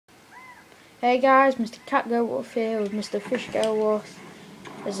Hey guys, MrCatgowoof here with MrFishgowoof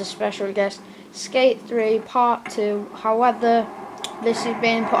as a special guest. Skate3 part 2. However, this is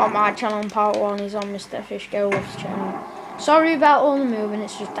being put on my channel and part 1 is on MrFishgowoof's channel. Sorry about all the moving,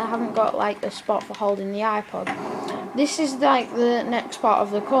 it's just I haven't got like a spot for holding the iPod. This is like the next part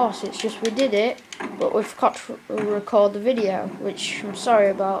of the course, it's just we did it, but we've got to record the video, which I'm sorry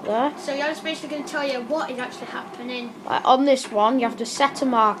about that. So I'm just basically going to tell you what is actually happening. On this one, you have to set a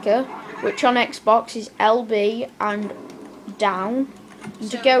marker, which on Xbox is LB and down. And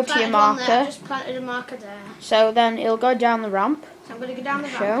So to go to your marker. There, just planted a marker there. So then it'll go down the ramp. So I'm going to go down the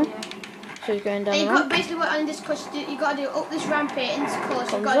ramp here. So he's going down and the you've ramp. got basically what on this course you've got to do up this ramp here into the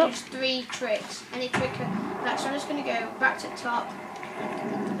course. You've got to do 3 tricks. Any trick that. So I'm just going to go back to the top.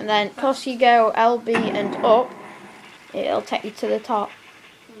 And then because you go LB and up, it'll take you to the top.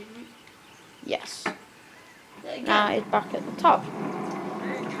 Yes. There you go. Now it's back at the top.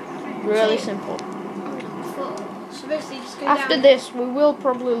 Really simple. So basically just go After down. this, we will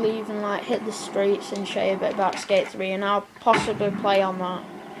probably leave and like hit the streets and show you a bit about Skate3, and I'll possibly play on that.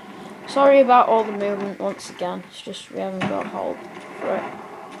 Sorry about all the movement once again. It's just we haven't got hold for it.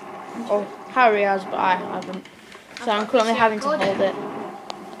 Oh, Harry has, but I haven't. So I'm currently having to hold it.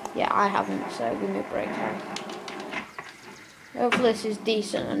 Yeah, I haven't. So give me a break, Harry. Hopefully this is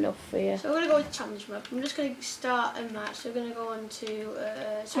decent enough for you. So we're going to go with the challenge map. I'm just going to start a match. So we're going to go on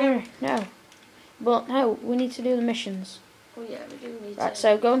to... Harry, no. But no, we need to do the missions. Oh yeah, we do need Right, to...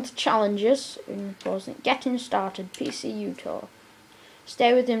 so go into challenges. Getting started, PCU tour.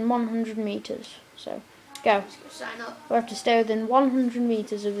 Stay within 100 meters. So, go. Let's go sign up. We have to stay within 100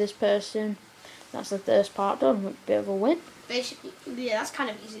 meters of this person. That's the first part done, with a bit of a win. Basically, yeah, that's kind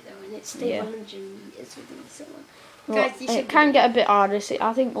of easy though, and it's stay 100 meters within someone. Well, Guys, it can get a bit harder.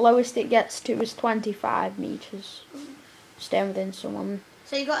 I think lowest it gets to is 25 meters. Staying within someone.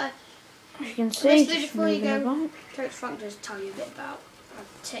 So you got to... As you can see, just before you moving go, about. Coach Frank does tell you a bit about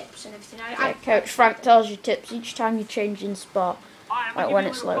tips and everything. Yeah, Coach Frank tells you tips each time you're changing spot, like when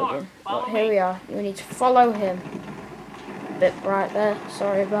it's loading. But here we are. You need to follow him. A bit bright there.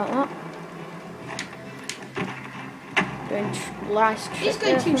 Sorry about that. Doing nice trick. He's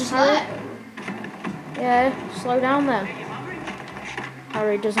going there too from slow. Harry. Yeah, slow down there.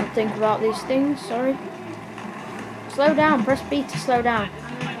 Harry doesn't think about these things. Sorry. Slow down. Press B to slow down.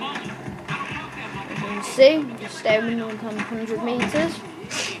 See, just stay within 100 meters.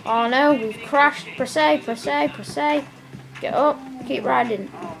 Oh no, we've crashed. Press A, press A, press A. Get up, keep riding.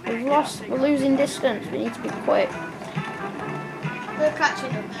 We're losing distance. We need to be quick. We're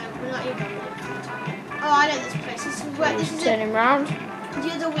catching up now. We're not even. Oh, I know this place. This is where this is. Turning round.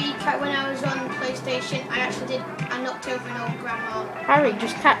 The other week when I was on PlayStation, I knocked over an old grandma. Harry,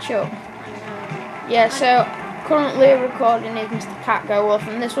 just catch up. Yeah, so currently recording is MrCatgowoof,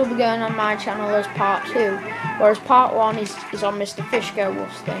 and this will be going on my channel as part 2, whereas part 1 is on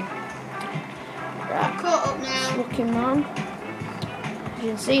MrFishgowoof's thing. Right. I'm caught up now. Just looking round. As you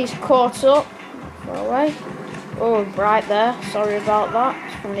can see, he's caught up. Far away. Oh, bright there. Sorry about that.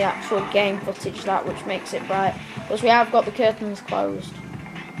 It's from the actual game footage, that, which makes it bright. Because we have got the curtains closed.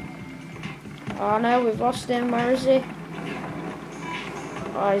 Oh no, we've lost him. Where is he?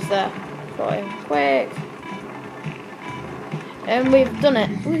 Oh, he's there. Got him. Quick. And we've done it.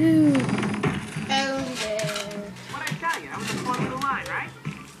 Woohoo!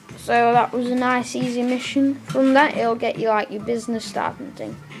 So that was a nice easy mission. From that it'll get you like your business starting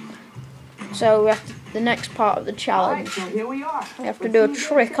thing. So we have to, the next part of the challenge. You have to do a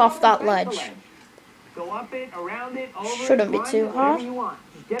trick off that ledge. Shouldn't be too hard.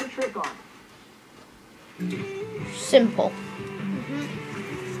 Simple.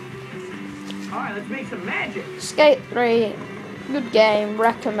 Alright, let's make some magic. Skate3, good game,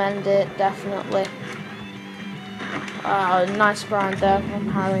 recommend it, definitely. Nice grind there from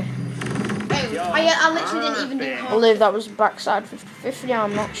Harry. I literally didn't even do I half. believe that was backside 50-50,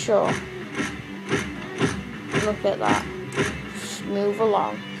 I'm not sure. Look at that. Just move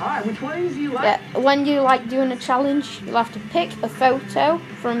along. Alright, which one do you like? Yeah, when you like doing a challenge, you'll have to pick a photo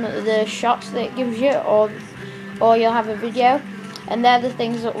from the shots that it gives you, or you'll have a video. And they're the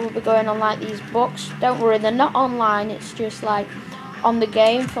things that will be going on like these books. Don't worry, they're not online, it's just like on the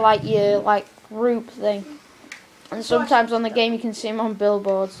game for like your like group thing. And sometimes on the game you can see them on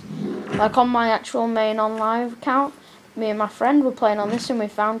billboards. Like on my actual main online account, me and my friend were playing on this and we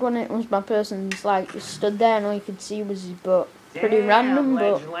found one. It was my person's like just stood there and all you could see was his butt. Pretty random,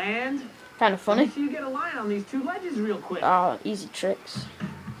 but kind of funny. You get a line on these 2 ledges real quick. Oh, easy tricks.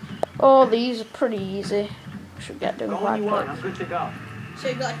 Oh, these are pretty easy. Should get them quite quick. I'm good to go. So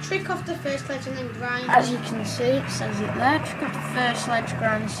you got a trick off the first ledge and then grind. As you can see, it says it there. Trick off the first ledge,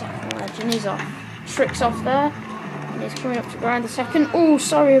 grind the second ledge, and he's off. Tricks off there, and he's coming up to grind the second. Oh,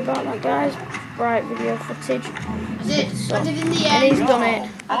 sorry about that, guys. Bright video footage. I did in the end. And he's done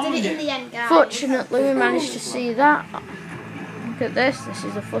it. I did it in the end, guys. Fortunately, we managed to see that. Look at this. This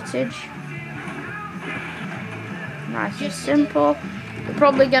is the footage. Nice and simple. We're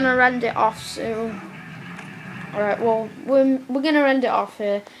probably going to end it off soon. Alright, well, we're going to end it off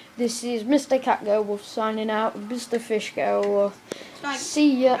here. This is MrCatgowoof signing out. MrFishgowoof.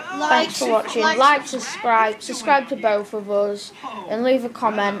 See ya. Thanks for watching. Like, subscribe to both of us, and leave a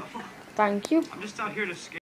comment. Thank you. I'm just out here to skate.